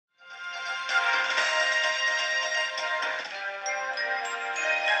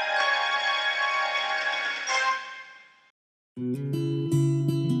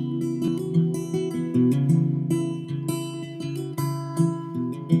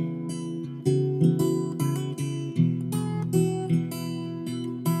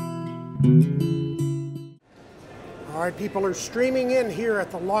All right, people are streaming in here at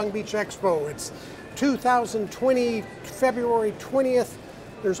the Long Beach Expo. It's 2020, February 20th.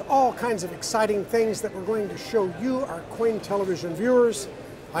 There's all kinds of exciting things that we're going to show you, our Coin Television viewers.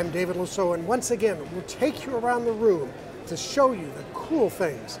 I'm David Lisot, and once again, we'll take you around the room to show you the cool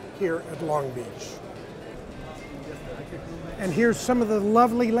things here at Long Beach. And here's some of the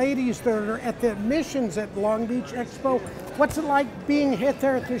lovely ladies that are at the admissions at Long Beach Expo. What's it like being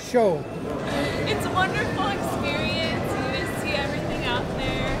there at this show? It's a wonderful experience. You just see everything out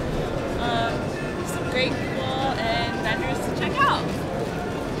there. Some great people and vendors to check out.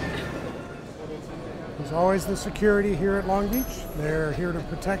 There's always the security here at Long Beach. They're here to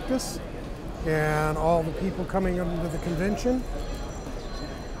protect us and all the people coming into the convention.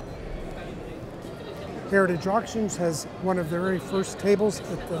 Heritage Auctions has one of their very first tables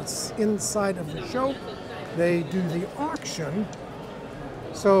at the inside of the show. They do the auction,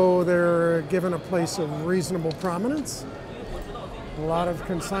 so they're given a place of reasonable prominence. A lot of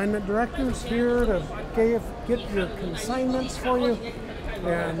consignment directors here to get your consignments for you,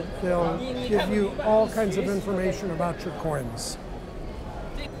 and they'll give you all kinds of information about your coins.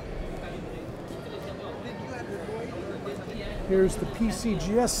 Here's the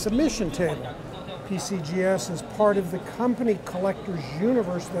PCGS submission table. PCGS is part of the company Collectors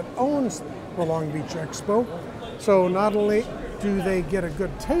Universe that owns the Long Beach Expo. So not only do they get a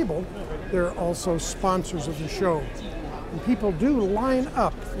good table, they're also sponsors of the show. And people do line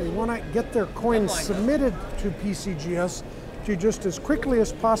up. They want to get their coins submitted to PCGS to just as quickly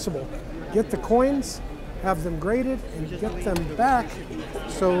as possible. Get the coins, have them graded, and get them back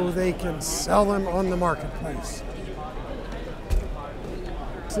so they can sell them on the marketplace.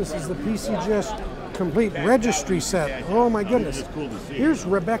 This is the PCGS complete registry set. Oh my goodness. Here's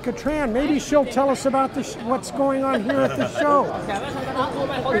Rebecca Tran. Maybe she'll tell us about what's going on here at the show.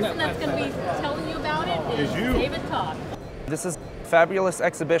 The person that's going to be telling you about it is David Todd. This is a fabulous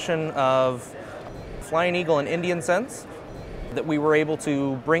exhibition of Flying Eagle and Indian cents that we were able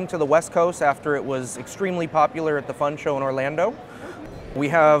to bring to the West Coast after it was extremely popular at the Fun Show in Orlando. We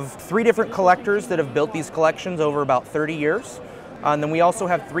have 3 different collectors that have built these collections over about 30 years. And then we also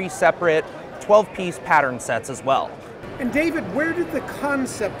have 3 separate 12-piece pattern sets as well. And David, where did the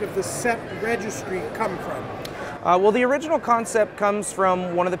concept of the set registry come from? Well, the original concept comes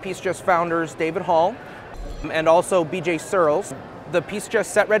from one of the PCGS founders, David Hall, and also BJ Searles. The PCGS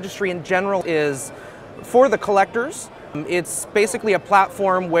Set Registry in general is for the collectors. It's basically a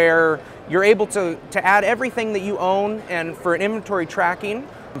platform where you're able to add everything that you own, and for an inventory tracking,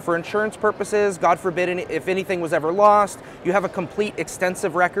 for insurance purposes, God forbid if anything was ever lost, you have a complete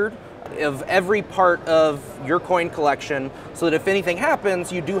extensive record of every part of your coin collection so that if anything happens,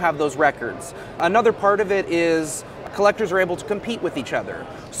 you do have those records. Another part of it is collectors are able to compete with each other.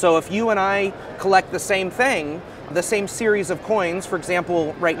 So if you and I collect the same thing, the same series of coins, for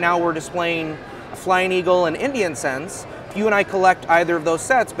example, right now we're displaying Flying Eagle and Indian cents, if you and I collect either of those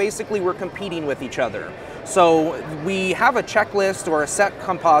sets, basically we're competing with each other. So we have a checklist or a set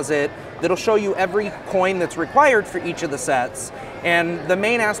composite that'll show you every coin that's required for each of the sets. And the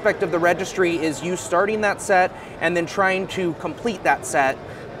main aspect of the registry is you starting that set and then trying to complete that set,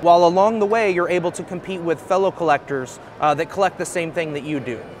 while along the way you're able to compete with fellow collectors that collect the same thing that you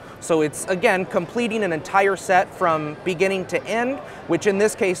do. So it's, again, completing an entire set from beginning to end, which in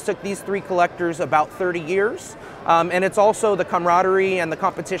this case took these 3 collectors about 30 years. And it's also the camaraderie and the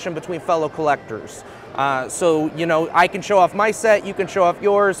competition between fellow collectors. So, you know, I can show off my set, you can show off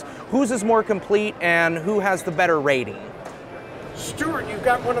yours. Whose is more complete and who has the better rating? Stewart, you've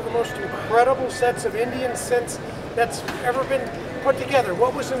got one of the most incredible sets of Indian cents that's ever been put together.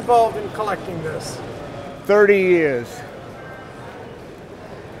 What was involved in collecting this? 30 years.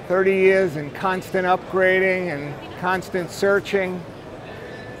 30 years in constant upgrading and constant searching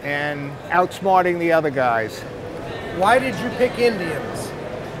and outsmarting the other guys. Why did you pick Indians?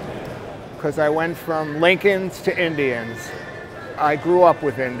 Because I went from Lincolns to Indians. I grew up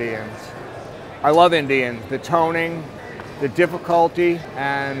with Indians. I love Indians, the toning, the difficulty,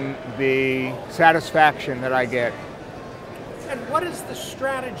 and the satisfaction that I get. And what is the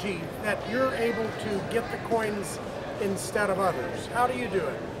strategy that you're able to get the coins instead of others? How do you do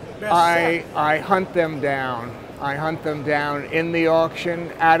it? I hunt them down. I hunt them down in the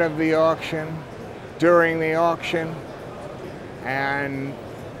auction, out of the auction, during the auction, and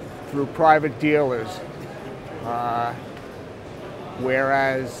through private dealers.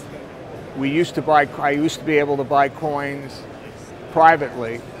 Whereas I used to be able to buy coins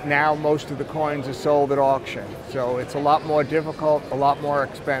privately. Now most of the coins are sold at auction. So it's a lot more difficult, a lot more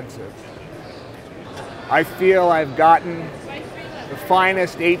expensive. I feel I've gotten the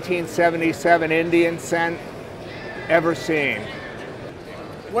finest 1877 Indian cent ever seen.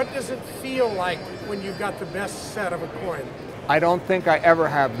 What does it feel like when you've got the best set of a coin? I don't think I ever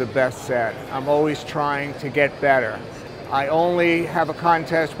have the best set. I'm always trying to get better. I only have a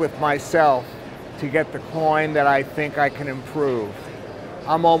contest with myself to get the coin that I think I can improve.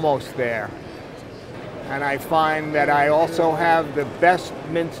 I'm almost there. And I find that I also have the best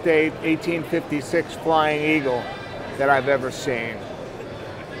mint state 1856 Flying Eagle that I've ever seen.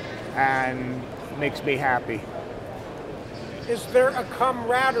 And it makes me happy. Is there a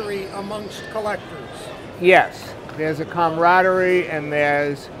camaraderie amongst collectors? Yes, there's a camaraderie and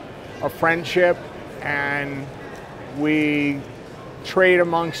there's a friendship, and we trade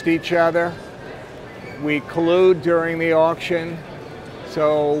amongst each other. We collude during the auction,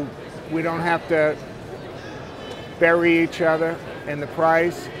 so we don't have to bury each other in the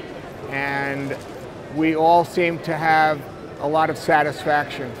price, and we all seem to have a lot of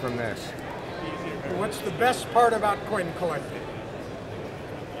satisfaction from this. What's the best part about coin collecting?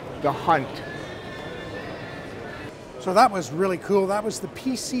 The hunt. So that was really cool. That was the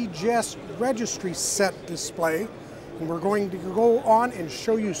PCGS Registry set display. And we're going to go on and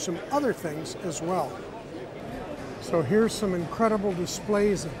show you some other things as well. So here's some incredible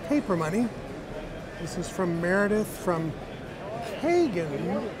displays of paper money. This is from Meredith from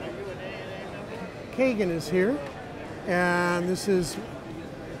Kagan. Kagan is here. And this is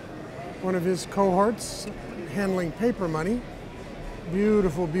one of his cohorts handling paper money.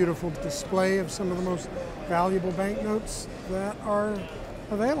 Beautiful, beautiful display of some of the most valuable banknotes that are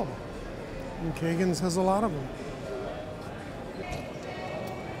available. And Kagan's has a lot of them.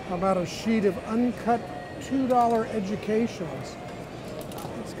 How about a sheet of uncut $2 educations?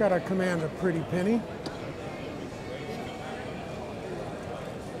 It's got to command a pretty penny.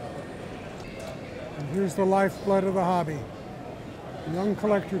 And here's the lifeblood of the hobby. A young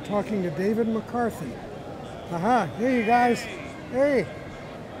collector talking to David McCarthy. Aha, hey you guys. Hey.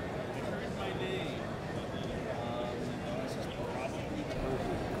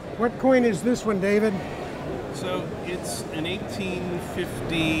 What coin is this one, David? So it's an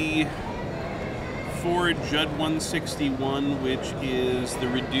 1854 Judd 161, which is the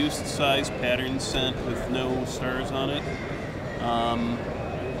reduced size pattern cent with no stars on it.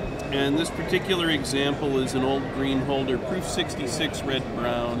 And this particular example is an old green holder, proof 66 red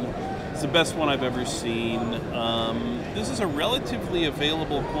brown. It's the best one I've ever seen. This is a relatively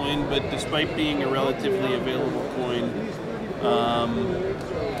available coin, but despite being a relatively available coin,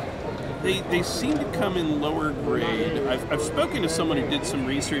 they seem to come in lower grade. I've spoken to someone who did some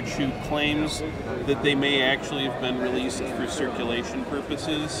research who claims that they may actually have been released for circulation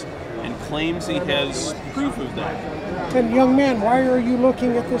purposes, and claims he has proof of that. And young man, why are you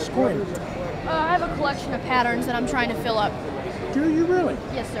looking at this coin? I have a collection of patterns that I'm trying to fill up. Do you really?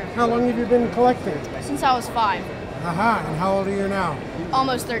 Yes, sir. How long have you been collecting? Since I was 5. Aha, and how old are you now?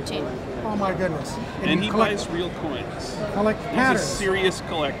 Almost 13. Oh my goodness. And you he buys real coins. Collect He's patterns. a serious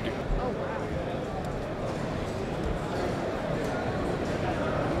collector.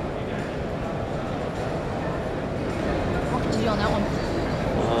 What did you do on that one?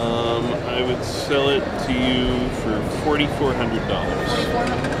 I would sell it to you for $4,400.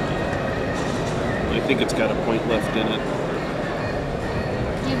 I think it's got a point left in it.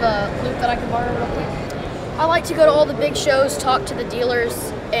 Do you have a loop that I can borrow real quick? I like to go to all the big shows, talk to the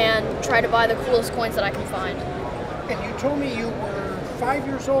dealers, and try to buy the coolest coins that I can find. And you told me you were 5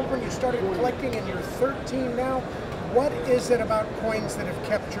 years old when you started collecting and you're 13 now. What is it about coins that have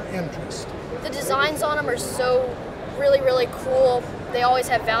kept your interest? The designs on them are so really, really cool. They always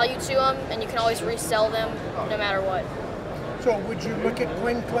have value to them, and you can always resell them no matter what. So would you look at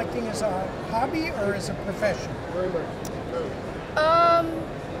coin collecting as a hobby or as a profession?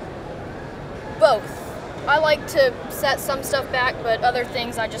 Both. I like to set some stuff back, but other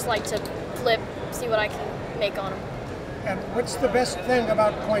things I just like to flip, see what I can make on them. And what's the best thing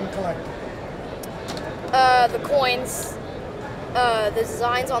about coin collecting? The coins, the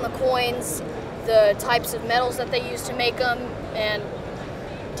designs on the coins, the types of metals that they use to make them, and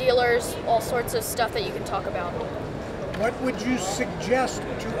dealers, all sorts of stuff that you can talk about. What would you suggest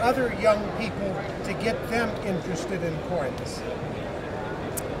to other young people to get them interested in coins?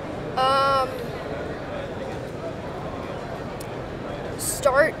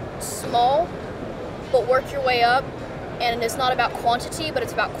 Start small, but work your way up, and it's not about quantity, but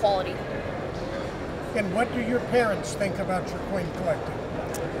it's about quality. And what do your parents think about your coin collecting?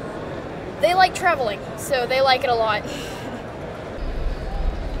 They like traveling, so they like it a lot.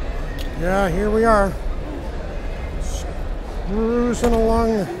 Yeah, here we are. Cruising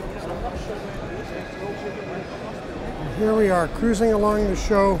along. Here we are, cruising along the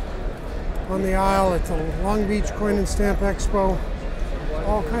show on the aisle at the Long Beach Coin and Stamp Expo.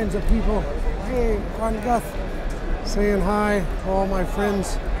 All kinds of people. Hey, Ron Guth, saying hi to all my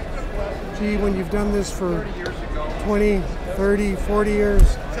friends. Gee, when you've done this for 20, 30, 40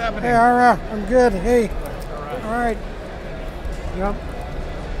 years. Hey, Ara, I'm good. Hey. All right. Yep.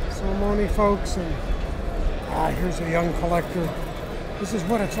 So many folks, and here's a young collector. This is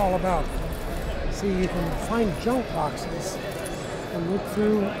what it's all about. See, you can find junk boxes and look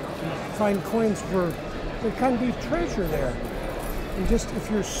through and find coins where there can be treasure there. And just if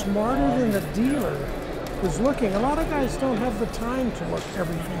you're smarter than the dealer who's looking, a lot of guys don't have the time to look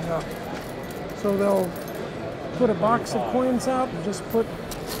everything up. So they'll put a box of coins out and just put,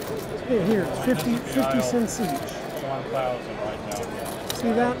 hey, here, it's 50 cents each.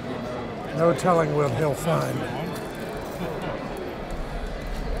 See that? No telling what he'll find.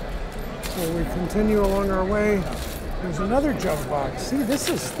 So we continue along our way. There's another junk box. See, this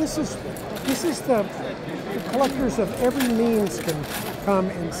is the collectors of every means can come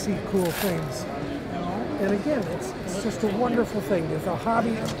and see cool things. And again, it's just a wonderful thing. The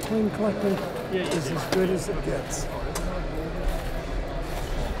hobby of coin collecting is as good as it gets.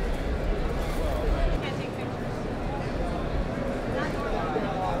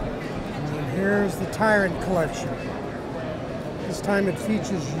 And here's the Tyrant collection. This time it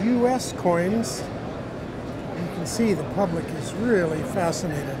features US coins. You can see the public is really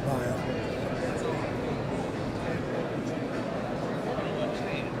fascinated by it.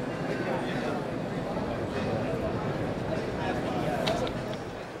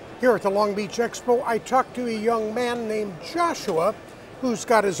 Here at the Long Beach Expo, I talked to a young man named Joshua who's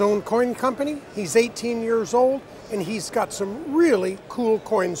got his own coin company. He's 18 years old, and he's got some really cool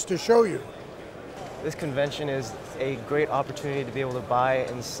coins to show you. This convention is a great opportunity to be able to buy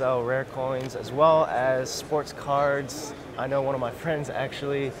and sell rare coins as well as sports cards. I know one of my friends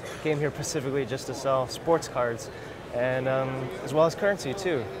actually came here specifically just to sell sports cards, and as well as currency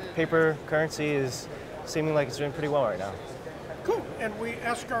too. Paper currency is seeming like it's doing pretty well right now. Cool. And we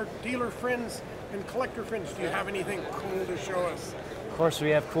ask our dealer friends and collector friends, do you have anything cool to show us? Of course,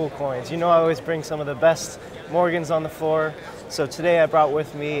 we have cool coins. You know I always bring some of the best Morgans on the floor. So today I brought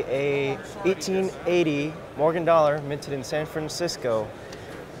with me a 1880 Morgan dollar minted in San Francisco,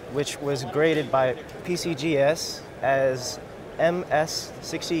 which was graded by PCGS as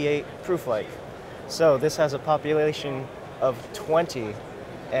MS68 proof-like. So this has a population of 20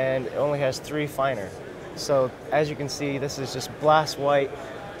 and it only has 3 finer. So as you can see, this is just blast white.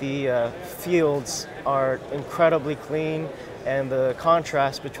 The fields are incredibly clean, and the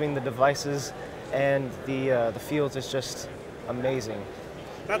contrast between the devices and the fields is just amazing.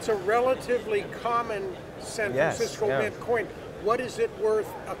 That's a relatively common San Francisco mint coin. What is it worth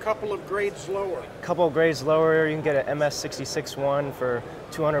a couple of grades lower? A couple of grades lower, you can get an MS66 one for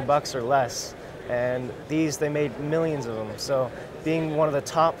 $200 or less. And these, they made millions of them. So being one of the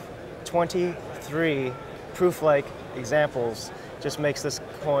top 23 proof-like examples just makes this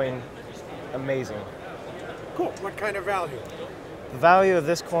coin amazing. Cool. What kind of value? The value of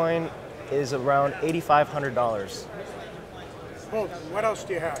this coin is around $8,500. Well, what else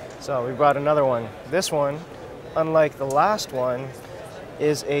do you have? So we brought another one. This one, unlike the last one,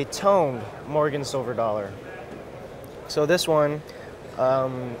 is a toned Morgan silver dollar. So this one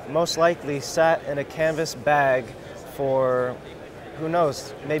most likely sat in a canvas bag for, who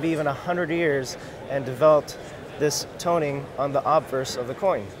knows, maybe even 100 years and developed this toning on the obverse of the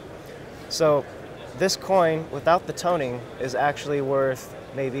coin. So this coin, without the toning, is actually worth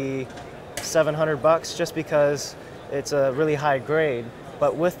maybe $700 just because it's a really high grade.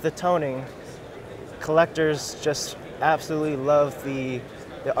 But with the toning, collectors just absolutely love the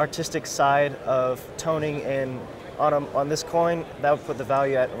artistic side of toning, and on this coin, that would put the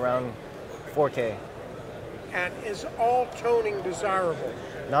value at around 4K. And is all toning desirable?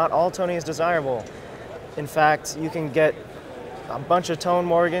 Not all toning is desirable. In fact, you can get a bunch of tone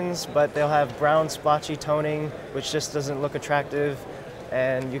Morgans, but they'll have brown splotchy toning, which just doesn't look attractive.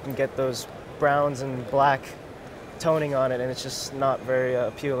 And you can get those browns and black toning on it, and it's just not very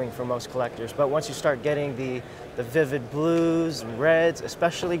appealing for most collectors. But once you start getting the vivid blues, reds,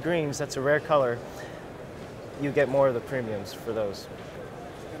 especially greens, that's a rare color, you get more of the premiums for those.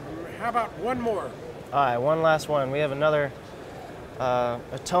 How about one more? All right, one last one. We have another, a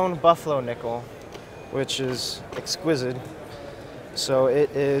toned buffalo nickel, which is exquisite. So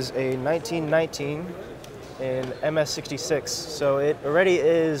it is a 1919 in MS66. So it already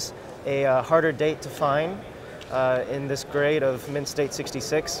is a harder date to find in this grade of Mint State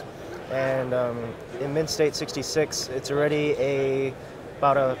 66. And in Mint State 66, it's already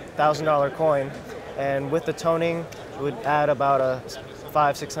about a $1,000 coin. And with the toning, it would add about a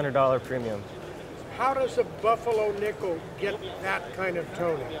 $500–600 premium. How does a buffalo nickel get that kind of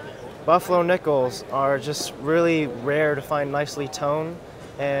toning? Buffalo nickels are just really rare to find nicely toned,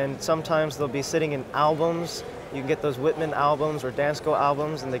 and sometimes they'll be sitting in albums. You can get those Whitman albums or Dansko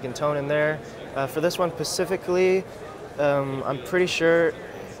albums, and they can tone in there. For this one specifically, I'm pretty sure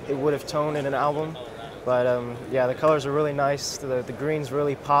it would have toned in an album, but yeah, the colors are really nice. The greens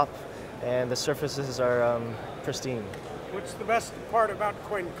really pop, and the surfaces are pristine. What's the best part about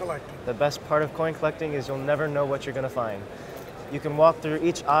coin collecting? The best part of coin collecting is you'll never know what you're going to find. You can walk through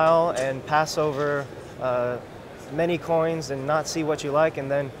each aisle and pass over many coins and not see what you like,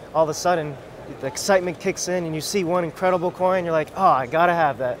 and then all of a sudden the excitement kicks in and you see one incredible coin, you're like, oh, I gotta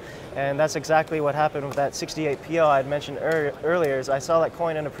have that. And that's exactly what happened with that 68 PL I had mentioned earlier. Is I saw that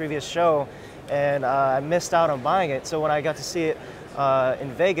coin in a previous show and I missed out on buying it. So when I got to see it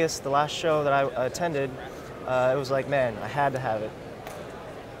in Vegas, the last show that I attended, it was like, man, I had to have it.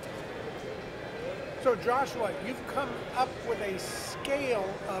 So Joshua, you've come up with a scale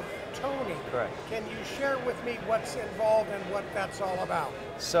of toning. Correct. Can you share with me what's involved and what that's all about?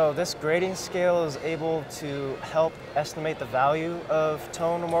 So this grading scale is able to help estimate the value of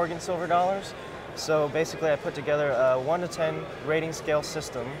toned Morgan silver dollars. So basically I put together a 1 to 10 rating scale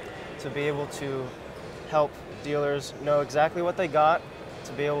system to be able to help dealers know exactly what they got,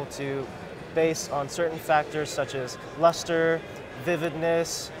 to be able to base on certain factors such as luster,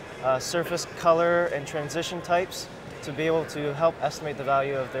 vividness, surface color, and transition types, to be able to help estimate the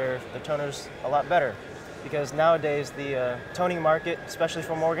value of their toners a lot better. Because nowadays the toning market, especially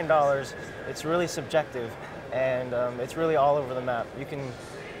for Morgan dollars, it's really subjective, and it's really all over the map. You can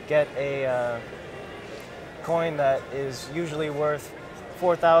get a coin that is usually worth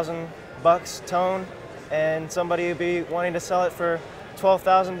 $4,000 tone, and somebody would be wanting to sell it for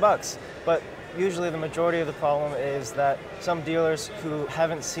 $12,000. But usually the majority of the problem is that some dealers who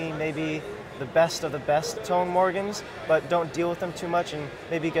haven't seen maybe the best of the best tone Morgans, but don't deal with them too much and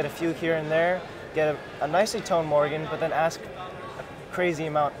maybe get a few here and there, get a nicely toned Morgan, but then ask a crazy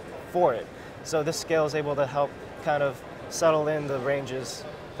amount for it. So this scale is able to help kind of settle in the ranges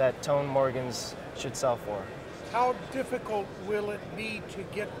that toned Morgans should sell for. How difficult will it be to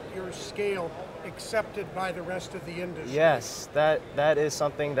get your scale accepted by the rest of the industry? Yes, that is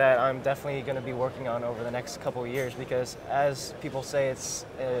something that I'm definitely going to be working on over the next couple of years, because as people say, it's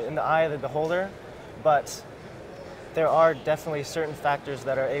in the eye of the beholder, but there are definitely certain factors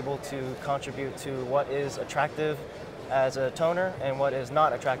that are able to contribute to what is attractive as a toner and what is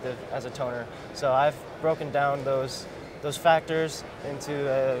not attractive as a toner. So I've broken down those factors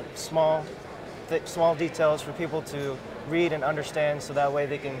into small details for people to read and understand, so that way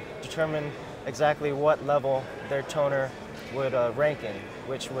they can determine exactly what level their toner would rank in,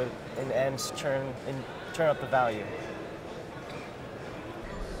 which would in the end turn up the value.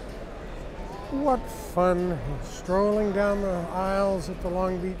 What fun strolling down the aisles at the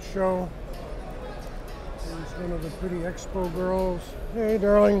Long Beach show. There's one of the pretty expo girls. Hey,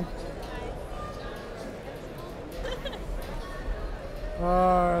 darling.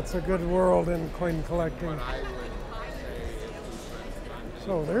 It's a good world in coin collecting.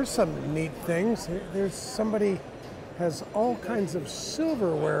 So there's some neat things. There's somebody has all kinds of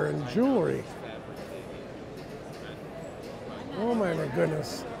silverware and jewelry. Oh my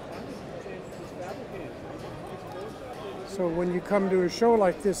goodness. So when you come to a show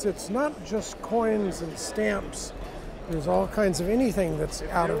like this, it's not just coins and stamps. There's all kinds of anything that's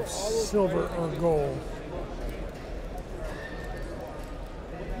out of silver or gold.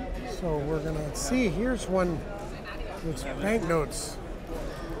 So we're gonna see, here's one that's banknotes.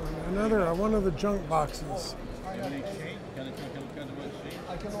 Another, one of the junk boxes.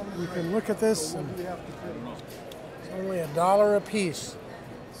 You can look at this, and it's only $1 a piece.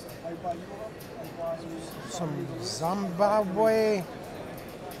 Some Zimbabwe,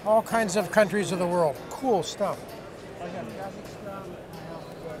 all kinds of countries of the world. Cool stuff.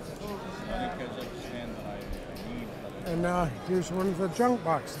 And here's one of the junk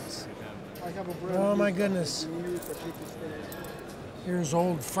boxes. Oh my goodness. Here's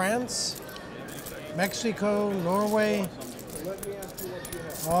old France, Mexico, Norway,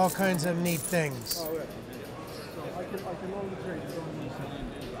 all kinds of neat things.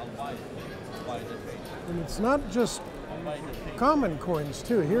 And it's not just common coins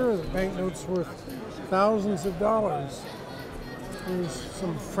too. Here are the banknotes worth thousands of dollars. There's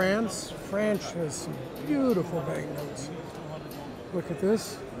some France. France has some beautiful banknotes. Look at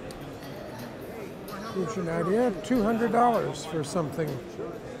this. Gives you an idea, $200 for something.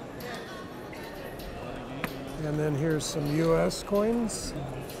 And then here's some US coins,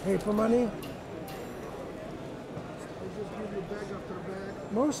 paper money.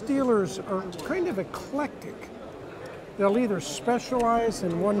 Most dealers are kind of eclectic. They'll either specialize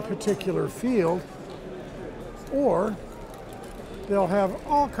in one particular field, or they'll have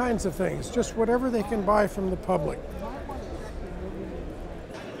all kinds of things, just whatever they can buy from the public.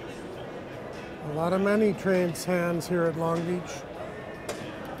 A lot of money trades hands here at Long Beach.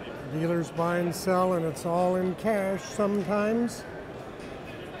 Dealers buy and sell, and it's all in cash sometimes.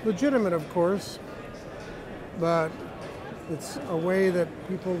 Legitimate, of course, but it's a way that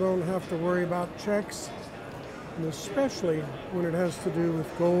people don't have to worry about checks, and especially when it has to do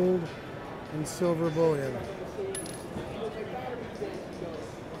with gold and silver bullion.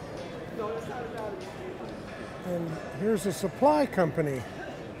 And here's a supply company.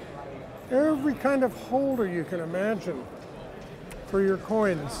 Every kind of holder you can imagine for your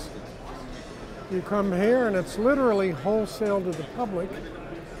coins. You come here and it's literally wholesale to the public,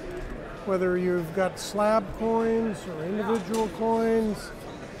 whether you've got slab coins or individual coins,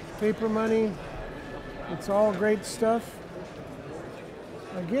 paper money, it's all great stuff.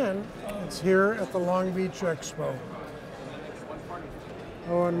 Again, it's here at the Long Beach Expo.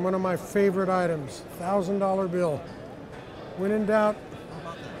 Oh, and one of my favorite items, $1,000 bill. When in doubt,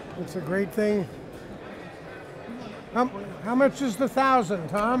 it's a great thing. How much is the 1,000,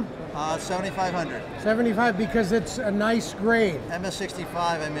 Tom? 7,500. 75 because it's a nice grade. MS65.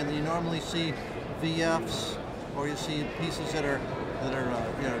 I mean, you normally see VFs, or you see pieces that are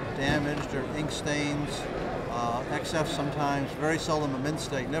damaged or ink stains. XF sometimes. Very seldom a mint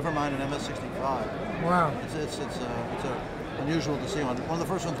state. Never mind an MS65. Wow. It's unusual to see one. One of the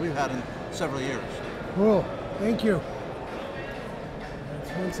first ones we've had in several years. Cool. Thank you.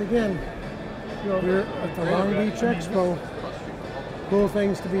 That's once again here at the Long Beach Expo. Cool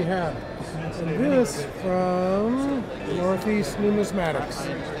things to be had. And this from Northeast Numismatics.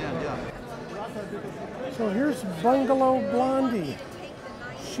 I understand, yeah. So here's Bungalow Blondie.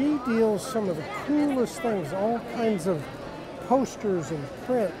 She deals some of the coolest things, all kinds of posters and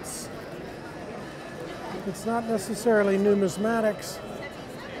prints. It's not necessarily numismatics,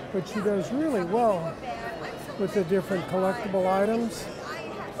 but she does really well with the different collectible items,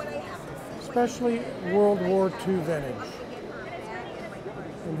 especially World War II vintage.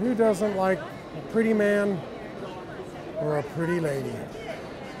 And who doesn't like a pretty man or a pretty lady?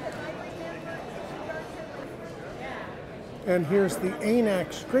 And here's the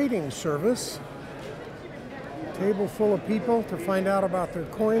ANAX grading service. Table full of people to find out about their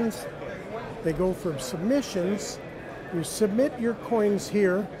coins. They go for submissions. You submit your coins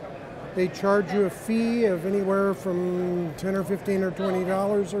here. They charge you a fee of anywhere from $10 or $15 or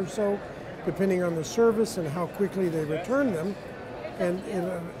 $20 or so, depending on the service and how quickly they return them. And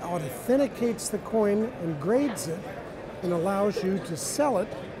it authenticates the coin and grades it and allows you to sell it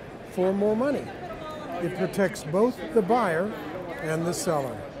for more money. It protects both the buyer and the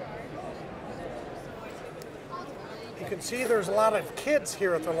seller. You can see there's a lot of kids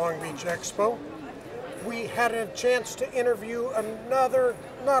here at the Long Beach Expo. We had a chance to interview another,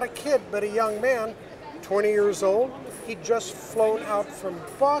 not a kid, but a young man, 20 years old. He'd just flown out from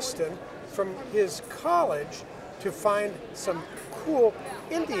Boston from his college to find some cool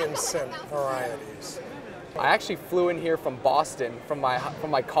Indian scent varieties. I actually flew in here from Boston, from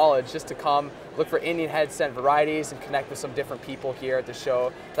my college, just to come look for Indian head scent varieties and connect with some different people here at the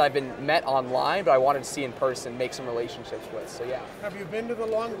show that I've been met online, but I wanted to see in person, make some relationships with, so yeah. Have you been to the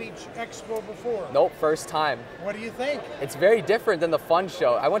Long Beach Expo before? Nope, first time. What do you think? It's very different than the fun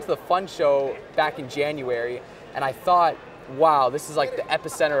show. I went to the fun show back in January, and I thought, wow, this is like the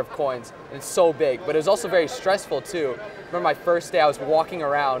epicenter of coins, and it's so big, but it was also very stressful too. Remember my first day, I was walking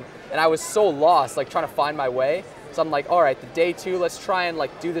around, and I was so lost, like trying to find my way. So I'm like, all right, the day two, let's try and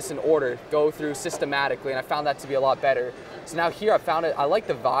like do this in order, go through systematically, and I found that to be a lot better. So now here I found it, I like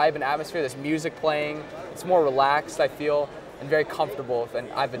the vibe and atmosphere, there's music playing, it's more relaxed, I feel, and very comfortable,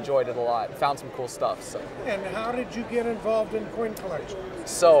 and I've enjoyed it a lot. Found some cool stuff. So. And how did you get involved in coin collection?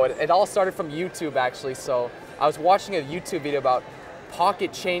 So it all started from YouTube actually. So I was watching a YouTube video about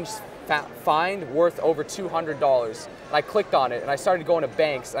pocket change find worth over $200. And I clicked on it and I started going to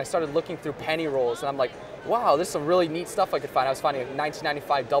banks and I started looking through penny rolls and I'm like, wow, this is some really neat stuff I could find. I was finding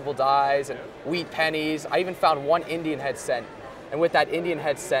 1995 double dies and wheat pennies. I even found one Indian head cent. And with that Indian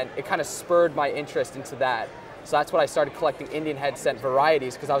head cent, it kind of spurred my interest into that. So that's when I started collecting Indian head cent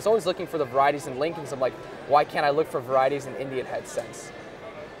varieties because I was always looking for the varieties in Lincoln. So I'm like, why can't I look for varieties in Indian head cents?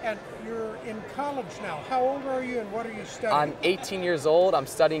 And you're in college now. How old are you and what are you studying? I'm 18 years old. I'm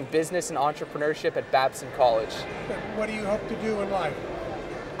studying business and entrepreneurship at Babson College. What do you hope to do in life?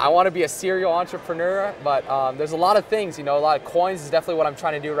 I want to be a serial entrepreneur, but there's a lot of things, you know, a lot of coins is definitely what I'm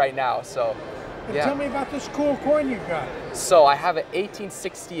trying to do right now. So, Yeah. Tell me about this cool coin you got. So I have an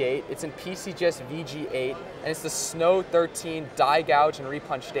 1868. It's in PCGS VG8, and it's the Snow 13 die gouge and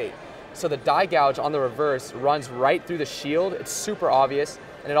repunched 8. So the die gouge on the reverse runs right through the shield. It's super obvious,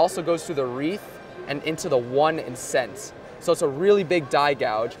 and it also goes through the wreath and into the 1 and cents. So it's a really big die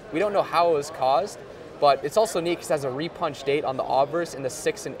gouge. We don't know how it was caused, but it's also neat because it has a repunched 8 on the obverse in the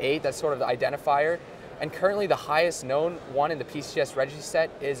 6 and 8. That's sort of the identifier. And currently the highest known one in the PCGS registry set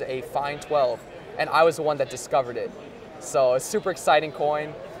is a fine 12. And I was the one that discovered it. So it's a super exciting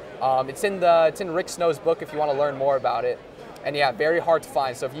coin. It's in Rick Snow's book if you want to learn more about it. And yeah, very hard to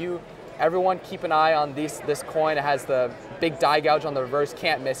find. So if everyone keep an eye on this coin. It has the big die gouge on the reverse,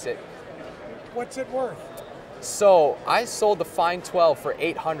 can't miss it. What's it worth? So I sold the fine 12 for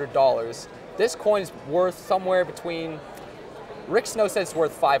 $800. This coin is worth somewhere between, Rick Snow says it's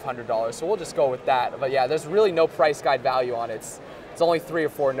worth $500, so we'll just go with that. But yeah, there's really no price guide value on it. It's only 3 or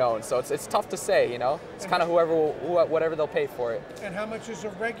 4 known, so it's tough to say, you know? It's kind of whatever they'll pay for it. And how much is a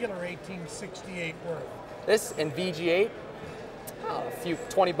regular 1868 worth? This in VG8, a few,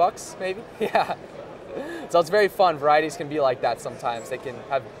 20 bucks maybe, yeah. So it's very fun. Varieties can be like that sometimes. They can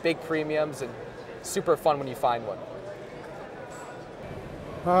have big premiums and super fun when you find one.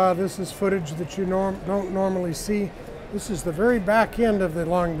 This is footage that you don't normally see. This is the very back end of the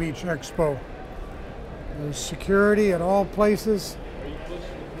Long Beach Expo. There's security at all places.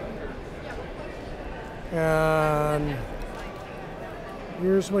 And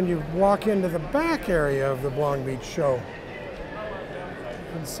here's when you walk into the back area of the Long Beach show.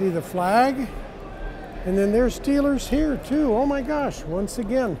 You can see the flag. And then there's dealers here too. Oh my gosh, once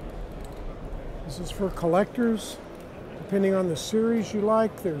again. This is for collectors, depending on the series you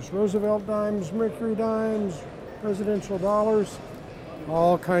like. There's Roosevelt dimes, Mercury dimes, presidential dollars,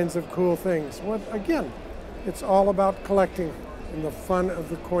 all kinds of cool things. Again, it's all about collecting and the fun of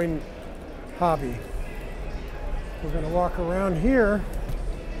the coin hobby. We're going to walk around here.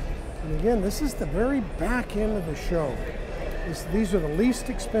 And again, this is the very back end of the show. These are the least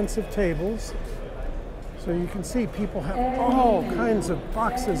expensive tables. So you can see people have all kinds of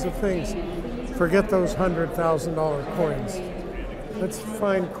boxes of things. Forget those $100,000 coins. Let's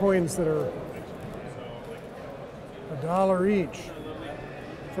find coins that are $1 each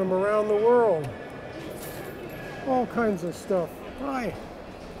from around the world. All kinds of stuff. Hi.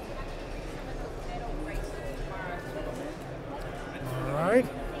 All right.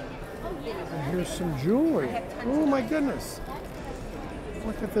 And here's some jewelry. Oh my goodness.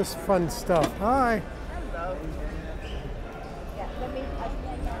 Look at this fun stuff. Hi.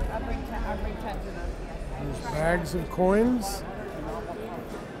 There's bags of coins.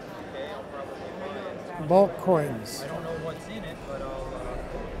 Bulk coins.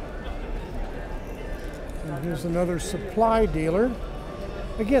 And here's another supply dealer.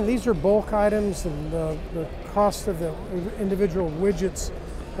 Again, these are bulk items, and the cost of the individual widgets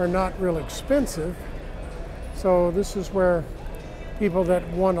are not real expensive. So this is where people that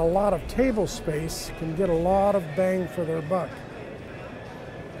want a lot of table space can get a lot of bang for their buck.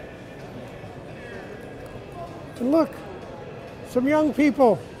 And look, some young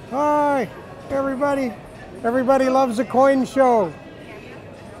people. Hi, everybody. Everybody loves a coin show.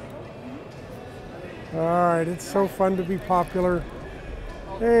 All right, it's so fun to be popular.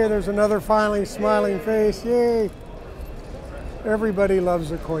 Hey, there's another finally smiling face. Yay. Everybody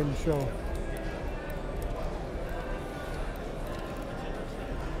loves a coin show.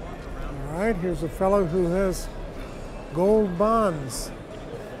 All right, here's a fellow who has gold bonds.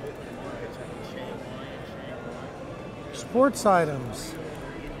 Sports items.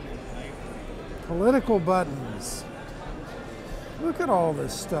 Political buttons. Look at all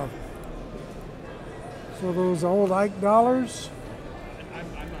this stuff. So those old Ike dollars,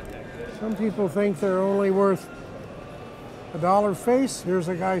 some people think they're only worth $1 face. Here's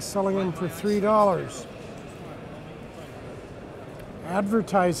a guy selling them for $3.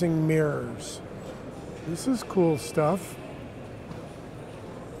 Advertising mirrors. This is cool stuff.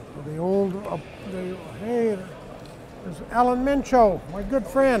 The old, hey, there's Alan Mencho, my good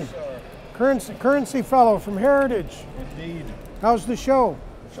friend. Currency fellow from Heritage. Indeed. How's the show?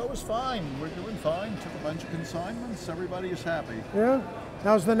 The show was fine. We're doing fine. Took a bunch of consignments. Everybody is happy. Yeah?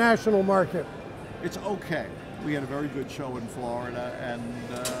 How's the national market? It's okay. We had a very good show in Florida,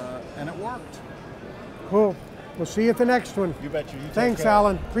 and it worked. Cool. We'll see you at the next one. You betcha. You Thanks,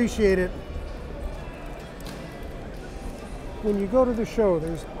 Alan. Appreciate it. When you go to the show,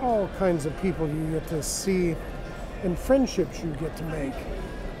 there's all kinds of people you get to see and friendships you get to make.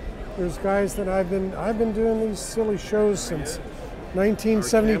 There's guys that I've been doing these silly shows since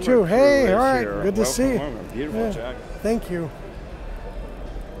 1972. Hey, all right, good to see you. Beautiful jacket. Thank you.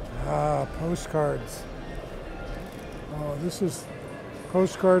 Ah, postcards. Oh,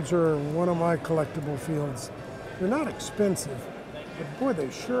 postcards are one of my collectible fields. They're not expensive, but boy, they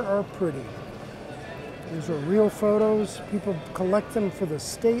sure are pretty. These are real photos. People collect them for the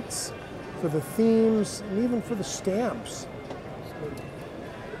states, for the themes, and even for the stamps.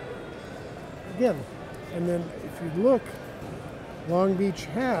 Again, and then if you look, Long Beach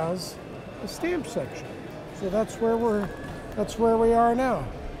has a stamp section. So that's where we are now.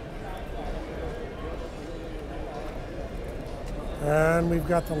 And we've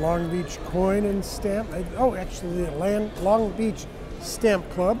got the Long Beach Coin and Stamp. Oh, actually, the Long Beach Stamp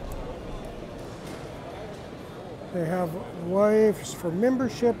Club. They have ways for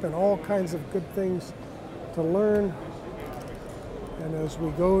membership and all kinds of good things to learn. And as we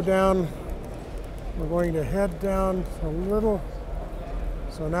go down, we're going to head down a little.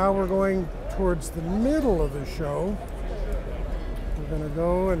 So now we're going towards the middle of the show. We're going to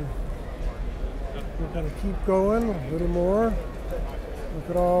go and we're going to keep going a little more. Look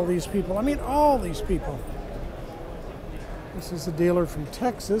at all these people. I mean, all these people. This is a dealer from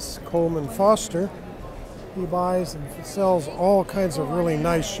Texas, Coleman Foster. He buys and sells all kinds of really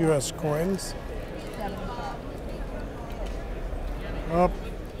nice U.S. coins. Up,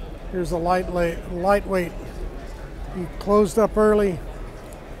 here's a lightweight. He closed up early.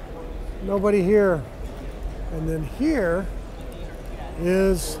 Nobody here. And then here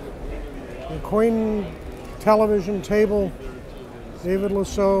is the CoinTelevisio table. David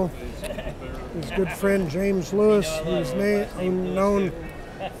Lisot, his good friend James Lewis, who's known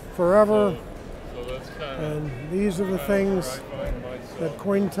forever. And these are the things that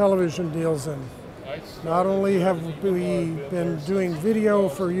CoinTelevisio deals in. Not only have we been doing video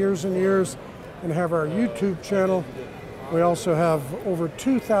for years and years and have our YouTube channel, we also have over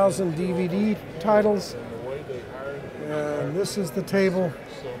 2,000 DVD titles. And this is the table.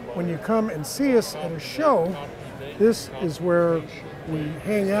 When you come and see us at a show, this is where we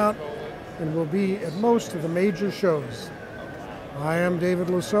hang out and will be at most of the major shows. I am David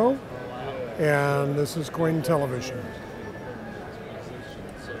Lisot, and this is CoinTelevisio.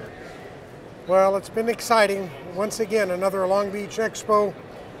 Well, it's been exciting. Once again, another Long Beach Expo.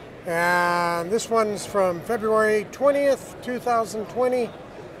 And this one's from February 20th, 2020.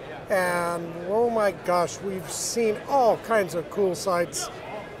 And oh my gosh, we've seen all kinds of cool sights.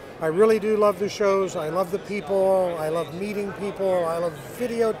 I really do love the shows. I love the people. I love meeting people. I love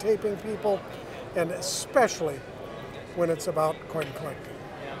videotaping people, and especially when it's about coin collecting.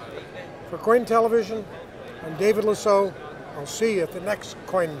 For CoinTelevisio, I'm David Lisot. I'll see you at the next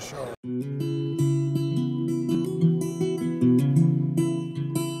coin show.